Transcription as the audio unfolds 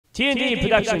T&D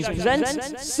Productions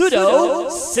presents Pseudo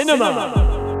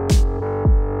Cinema.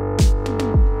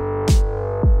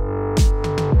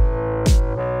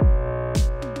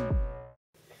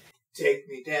 Take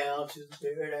me down to the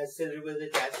paradise city where the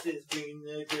grass is green,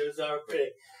 the girls are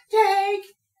pretty. Take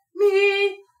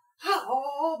me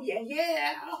home,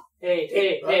 yeah.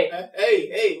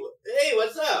 Hey,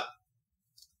 what's up?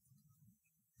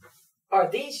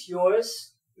 Are these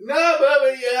yours? No,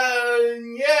 but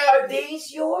yeah. Are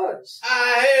these yours?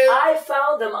 I I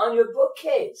found them on your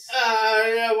bookcase.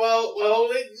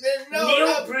 No.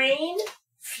 Neil Breen?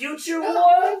 Future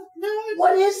War? No.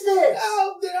 What is this?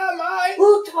 Oh, not mine.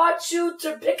 Who taught you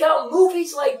to pick out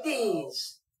movies like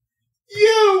these?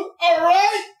 You,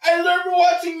 alright? I learned from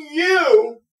watching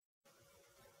you.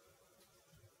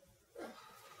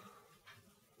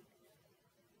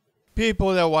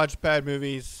 People that watch bad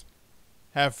movies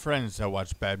have friends that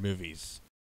watch bad movies.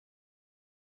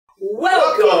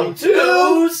 Welcome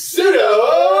to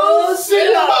Pseudo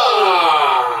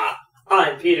Cinema!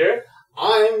 I'm Peter.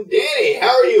 I'm Danny.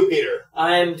 How are you, Peter?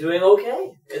 I'm doing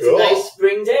okay. It's Cool. a nice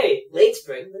spring day. Late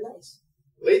spring, but nice.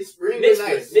 Late spring, Mid-spring.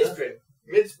 but nice. Mid-spring.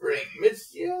 Mid-spring.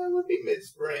 Yeah, it would be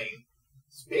mid-spring.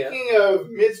 Speaking of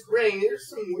mid-spring, there's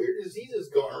some weird diseases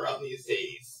going around these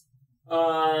days.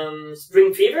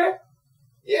 Spring fever?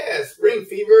 Yeah, spring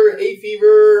fever, hay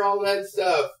fever, all that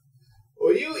stuff.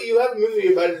 Well, you have a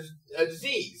movie about a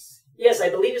disease. Yes, I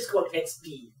believe it's called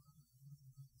XP.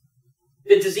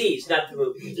 The disease, not the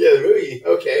movie. Yeah, the movie.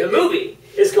 Okay. The movie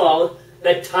is called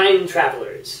The Time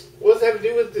Travelers. What's that have to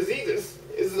do with diseases?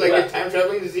 Is it like a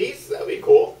time-traveling disease? That'd be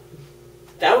cool.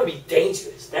 That would be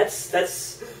dangerous. That's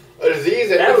A disease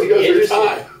that That makes you would go be through interesting.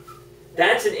 time.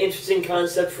 That's an interesting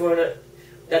concept for an.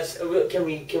 That's can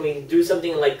we do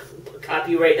something like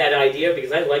copyright that idea,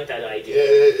 because I like that Yeah, idea.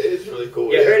 it is really cool.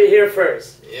 You heard it here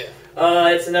first. Yeah.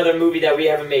 It's another movie that we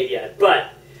haven't made yet,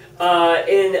 but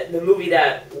in the movie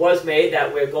that was made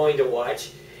that we're going to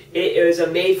watch, it was a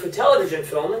made-for-television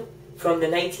film from the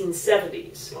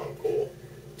 1970s, Oh, cool.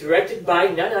 directed by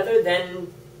none other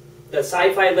than the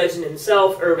sci-fi legend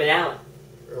himself, Urban Allen.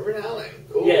 Urban Allen.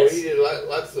 Cool. Yes. He did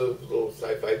lots of little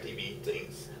sci-fi TV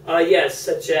things. Yes,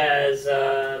 such as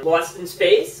Lost in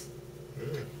Space,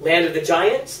 Land of the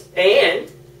Giants,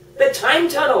 and The Time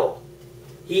Tunnel.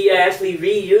 He actually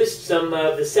reused some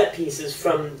of the set pieces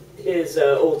from his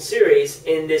old series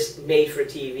in this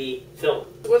made-for-TV film.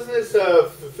 Wasn't this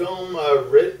film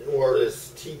written, or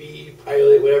this TV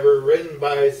pilot, whatever, written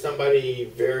by somebody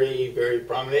very, very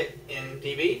prominent in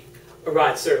TV?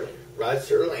 Rod Serling. Rod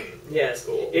Serling. Yes.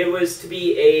 Cool. It was to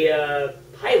be a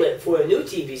pilot for a new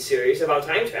TV series about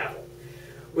time travel,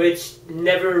 which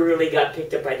never really got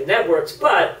picked up by the networks,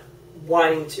 but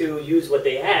wanting to use what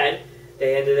they had,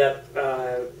 they ended up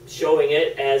showing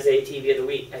it as a TV of the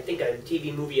week. I think a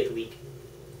TV movie of the week.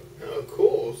 Oh,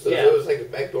 cool. So Yeah. it was like a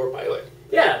backdoor pilot.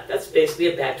 Yeah, that's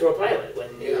basically a backdoor pilot. When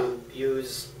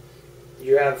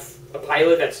you have a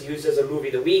pilot that's used as a movie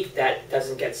of the week, that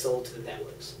doesn't get sold to the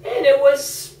networks. And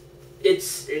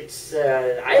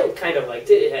I kind of liked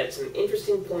it. It had some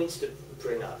interesting points to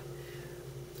bring up.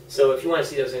 So if you want to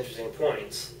see those interesting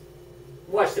points,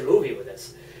 watch the movie with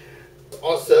us.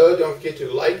 Also, don't forget to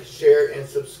like, share, and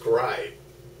subscribe.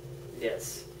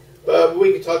 Yes. But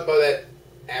we can talk about that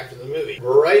after the movie.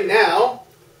 Right now,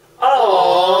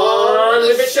 On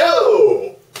the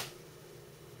show!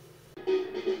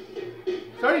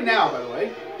 Starting now, by the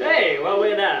way. Hey, well,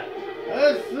 look at that.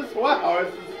 Wow,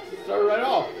 it's started right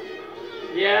off.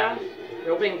 Yeah, the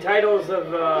opening titles of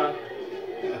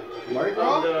Mardi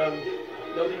Gras?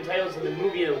 the opening titles of the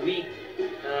movie of the week.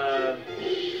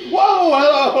 Whoa,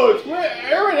 hello, it's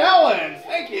Aaron Allen.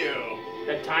 Thank you.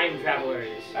 The Time Travelers.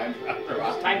 Time travelers.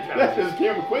 Just time travelers. That just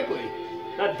came quickly.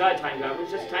 Not the Time Travelers,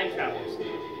 just Time Travelers.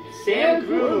 Sam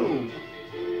Groom.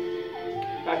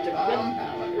 Dr.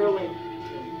 Halleck. Erling.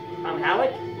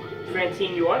 Halleck.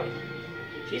 Francine York.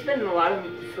 She's been in a lot of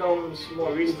films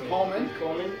more recently. Coleman.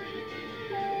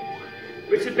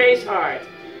 Richard Basehart.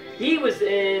 He was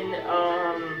in,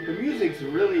 The music's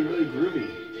really, really groovy.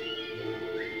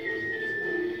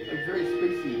 Like very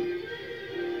spacey.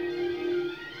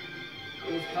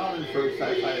 It was common for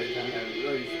sci-fi at the time to have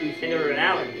really spacey. And Urban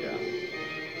Allen. Yeah.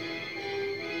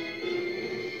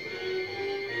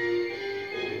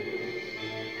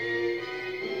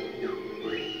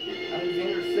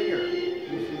 Alexander Singer.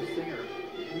 Who's the singer?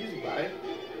 Music by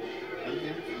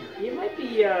Alexander Singer. he might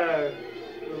be,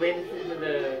 related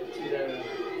to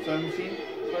the Sun Machine?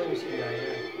 Time Machine guy,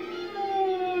 yeah.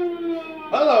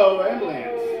 Hello,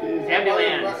 ambulance. Is that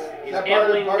Ambulance. Is that He's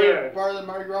ambling there. part of the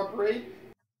Mardi Gras parade?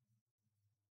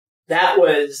 That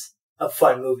was a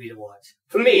fun movie to watch.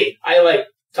 For me, I like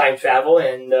time travel,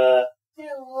 and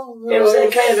it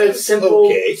was kind of a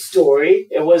simple story.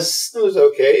 It was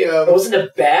okay. It wasn't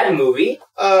a bad movie.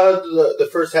 The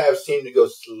first half seemed to go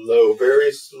slow,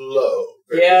 very slow.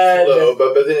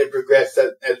 But then it progressed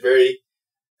at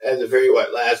the very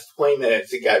last 20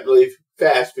 minutes. It got really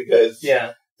fast because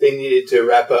they needed to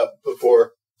wrap up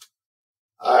before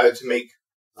to make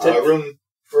room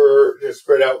to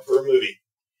spread out for a movie.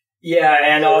 Yeah,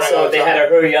 and also they had to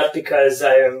hurry up because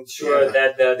I'm sure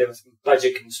that there was some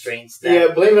budget constraints.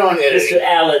 Blame it on editing. Mr.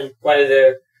 Allen wanted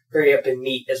to hurry up and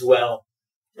meet as well.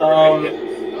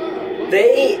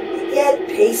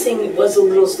 Pacing was a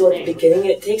little slow at the beginning.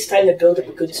 It takes time to build up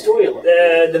a good story.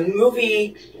 The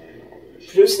movie,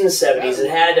 produced in the 70s,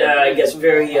 it had, I guess,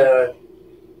 very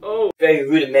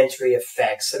rudimentary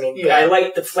effects. I mean, I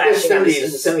like the flashing. The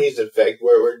 70s effect,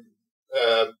 where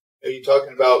are you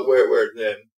talking about where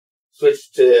the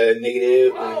switch to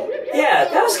negative? Yeah,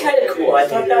 that was kind of cool. I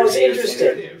thought that was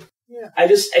interesting. Yeah. I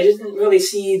didn't really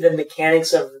see the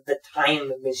mechanics of the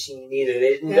time machine either.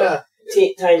 They didn't go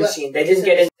time machine. They didn't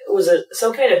get it. It was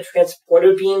some kind of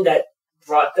transporter beam that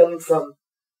brought them from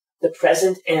the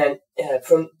present and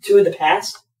to the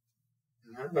past.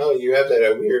 I don't know. You have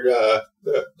that weird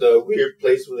the weird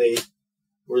place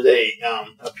where they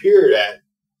appeared at.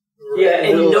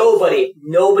 And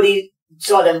nobody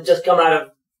saw them just come out of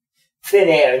thin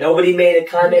air. Nobody made a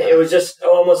comment. It was just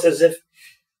almost as if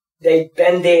they'd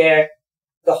been there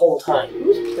the whole time.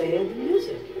 Who's playing the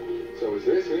music? So is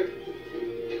this it?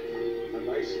 A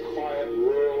nice, quiet,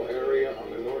 rural area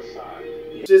on the north side.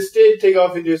 This did take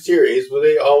off into a series. Will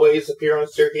they always appear on a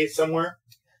staircase somewhere?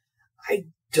 I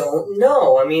don't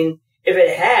know. I mean, if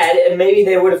it had, maybe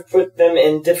they would have put them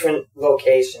in different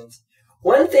locations.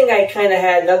 One thing I kind of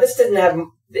had, now this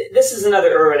is another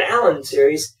Irwin Allen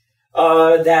series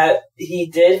that he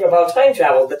did about time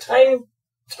travel. The Time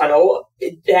Tunnel,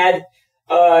 it had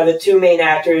the two main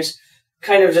actors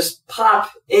kind of just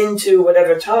pop into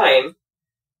whatever time,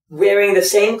 wearing the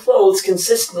same clothes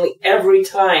consistently every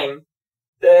time.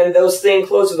 And those same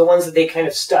clothes are the ones that they kind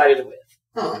of started with.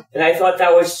 Huh. And I thought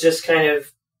that was just kind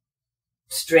of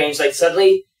strange. Like,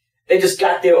 suddenly, they just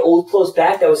got their old clothes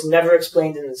back. That was never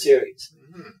explained in the series.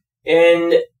 Mm-hmm.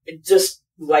 And just,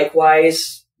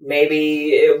 likewise,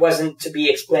 maybe it wasn't to be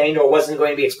explained or wasn't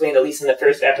going to be explained, at least in the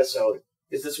first episode.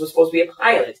 Because this was supposed to be a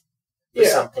pilot or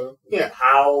something. Yeah.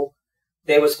 How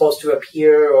they were supposed to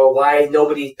appear or why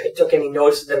nobody took any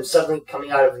notice of them suddenly coming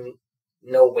out of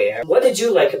nowhere. What did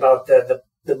you like about the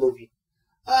movie?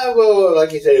 Well,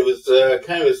 like you said, it was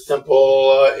kind of a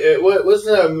simple. It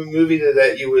wasn't a movie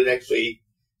that you would actually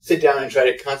sit down and try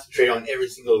to concentrate on every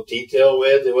single detail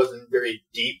with. It wasn't very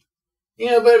deep, but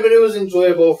it was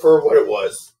enjoyable for what it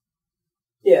was.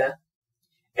 Yeah,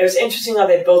 it was interesting how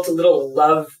they built a little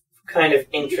love kind of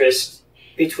interest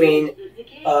between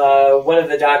one of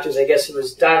the doctors. I guess it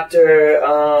was Dr.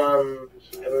 I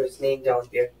wrote his name down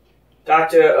here.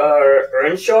 Dr.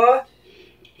 Earnshaw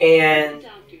and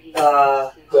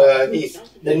the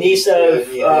niece of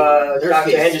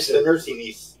Dr. Henderson. The nursing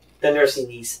niece. The nursing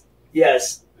niece.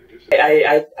 Yes.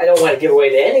 I don't want to give away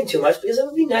the ending too much because it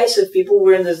would be nice if people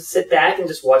were to sit back and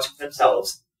just watch it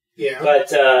themselves. Yeah.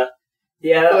 But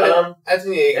I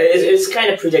think it's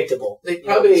kind of predictable. They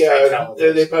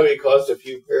probably caused a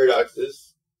few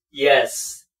paradoxes.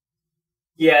 Yes.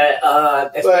 Yeah.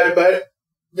 But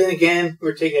then again,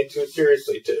 we're taking it too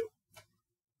seriously too.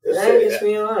 I guess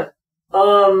we are.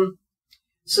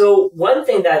 So one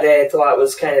thing that I thought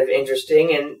was kind of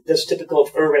interesting, and this is typical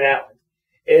of Irwin Allen,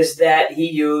 is that he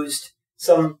used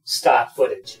some stock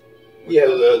footage. Yeah,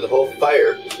 the whole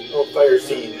fire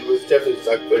scene. It was definitely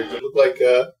stock footage. It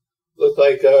looked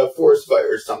like a forest fire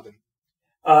or something.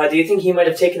 Do you think he might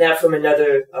have taken that from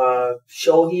another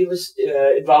show he was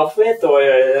involved with, or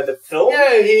another film?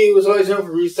 Yeah, he was always known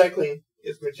for recycling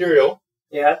his material.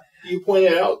 Yeah. You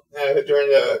pointed out during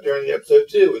the episode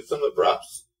too with some of the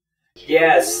props.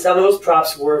 Yes, some of those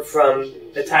props were from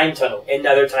the Time Tunnel,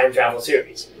 another time travel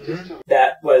series. Mm-hmm.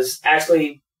 That was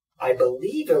actually, I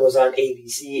believe it was on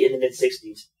ABC in the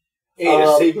mid-'60s. Hey,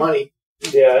 to save money.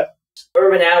 Yeah.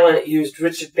 Irwin Allen used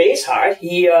Richard Basehart.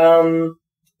 He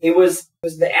was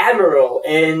the admiral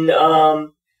in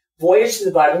Voyage to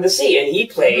the Bottom of the Sea, and he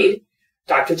played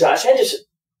Dr. Josh Henderson.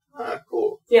 Ah,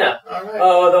 cool. Yeah. All right.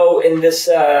 Although in this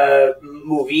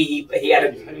movie, he had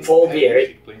a full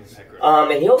beard,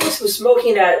 and he always was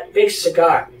smoking that big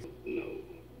cigar.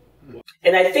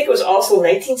 And I think it was also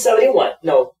 1971.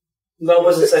 No, it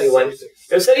wasn't 71.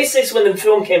 It was 76 when the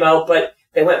film came out, but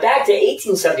they went back to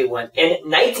 1871. And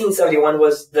 1971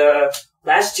 was the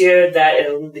last year that,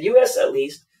 in the U.S. at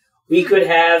least, we could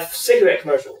have cigarette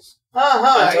commercials.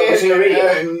 television and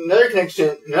radio. Another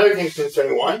connection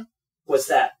concerning one. What's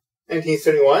that?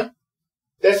 1971.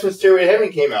 That's when Stairway to Heaven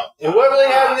came out. And what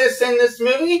really happened in this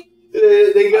movie?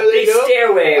 They go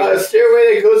stairway. A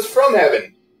stairway that goes from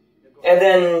heaven. And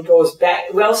then goes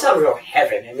back. Well, it's not real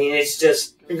heaven. I mean, it's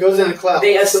just... It goes in the clouds.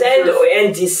 They ascend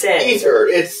and descend. Ether.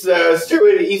 It's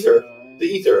stairway to ether. The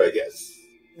ether, I guess.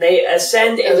 They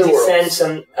ascend and descend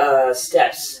some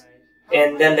steps.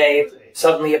 And then they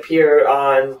suddenly appear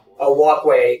on a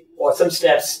walkway or some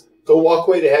steps. The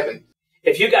walkway to heaven.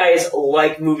 If you guys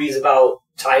like movies about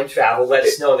time travel, let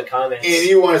us know in the comments. And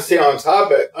you want to stay on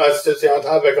topic, us to stay on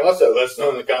topic also, let us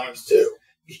know in the comments too.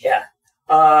 Yeah.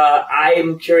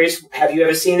 I'm curious, have you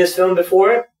ever seen this film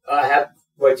before?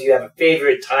 Do you have a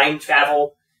favorite time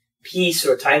travel piece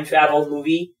or time travel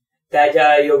movie that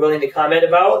you're willing to comment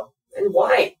about? And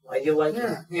why? Why do you like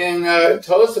it? And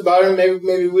tell us about it,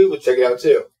 maybe we will check it out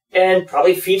too. And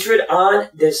probably feature it on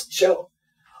this show.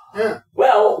 Yeah.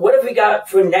 Well, what have we got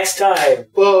for next time?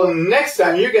 Well, next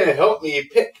time you're going to help me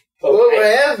pick. Okay. Well, what I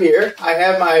have here, I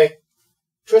have my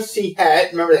trusty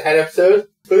hat. Remember the hat episode?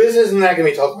 But this is not going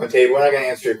to be talking on the table. We're not going to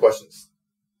answer your questions.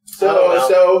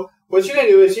 So what you're going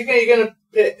to do is you're going to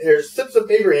pick. There's slips of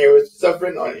paper in here with stuff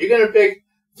written on it. You're going to pick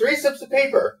 3 slips of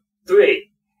paper. 3.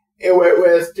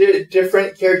 With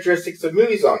different characteristics of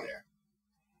movies on there.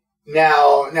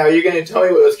 Now you're going to tell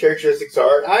me what those characteristics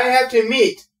are. I have to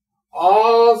meet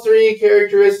all 3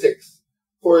 characteristics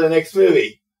for the next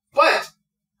movie. But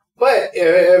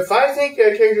if I think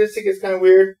a characteristic is kind of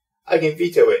weird, I can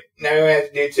veto it. Now I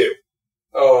have to do 2.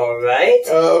 All right.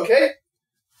 Okay.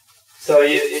 So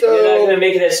you're not going to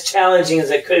make it as challenging as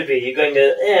it could be. You're going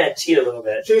to cheat a little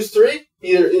bit. Choose 3,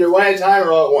 either one at a time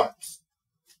or all at once.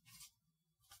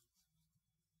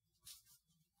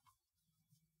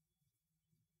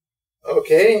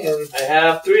 Okay, and I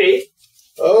have 3.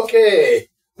 Okay.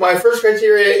 My first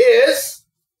criteria is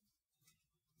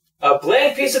a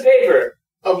blank piece of paper.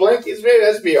 A blank piece of paper.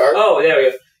 That's BR. Oh, there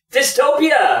we go.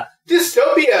 Dystopia.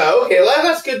 Dystopia. Okay, a lot of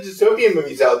us good dystopia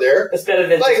movies out there. That's better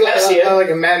than like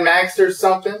a Mad Max or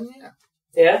something.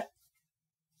 Yeah.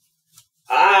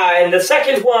 Yeah. And the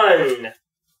second one.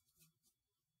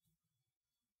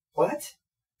 What?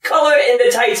 Color in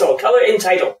the title. Color in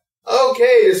title.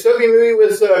 Okay, dystopia movie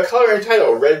with color and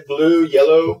title. Red, blue,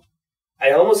 yellow. I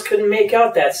almost couldn't make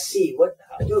out that C. What?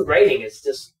 Your writing is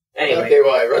just... Anyway. Okay,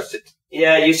 well, I rushed it.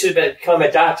 Yeah, you should have become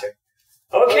a doctor.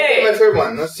 Okay. My third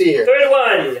one. Let's see here. Third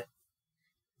one.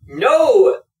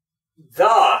 No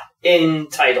the in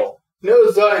title.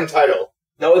 No the in title.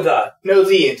 No the. No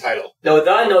the in title. No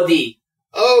the, no the.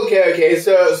 Okay.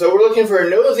 So we're looking for a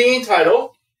no the in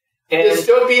title. And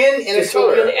dystopian and a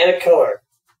color. Dystopian and a color.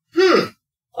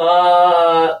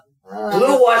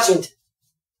 Blue Washington.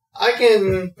 I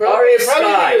can probably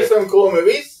think of some cool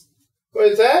movies. What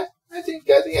is that? I think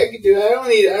I could do that. I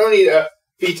don't need a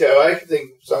veto. I can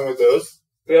think of some of those.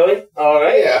 Really? All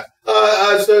right. Yeah.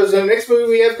 So the next movie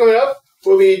we have coming up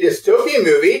will be a dystopian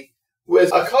movie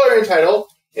with a color and title,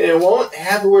 and it won't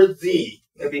have the word "the."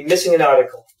 It'll be missing an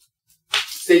article.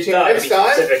 Stay tuned next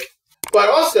time. Specific. But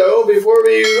also, before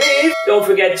we leave, don't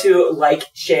forget to like,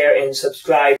 share, and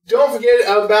subscribe. Don't forget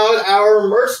about our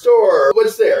merch store.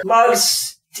 What's there?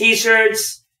 Mugs,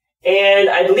 T-shirts, and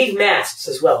I believe masks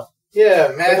as well.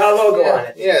 Yeah, masks. With our logo on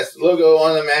it. Yes, logo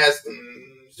on the mask and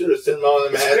Pseudo Cinema on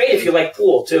the mask. It's great if you like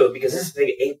pool, too, because it's a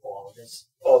big 8-ball.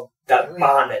 That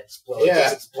bomb that explodes. Yeah.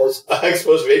 It's explosive.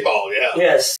 Explosive 8-ball, yeah.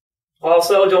 Yes.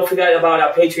 Also, don't forget about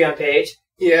our Patreon page.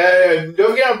 Yeah,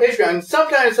 don't forget on Patreon.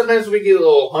 Sometimes we get a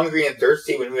little hungry and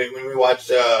thirsty when we watch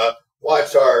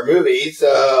our movies.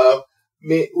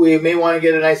 We may want to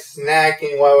get a nice snack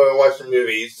while we're watching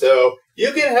movies. So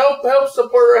you can help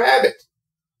support our habit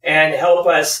and help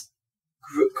us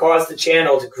cause the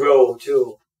channel to grow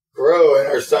too. Grow and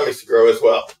our stomachs to grow as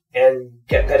well. And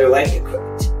get better lighting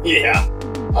equipment. Yeah.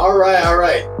 All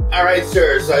right,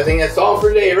 sir. So I think that's all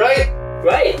for today, right?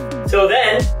 Right. So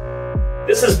then,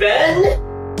 this has been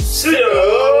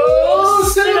Pseudo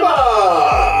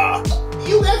Cinema!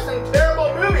 You got some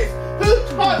terrible movies. Who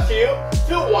taught you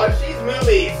to watch these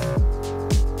movies?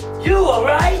 You,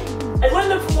 alright? I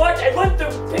learned to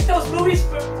pick those movies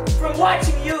from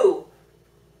watching you.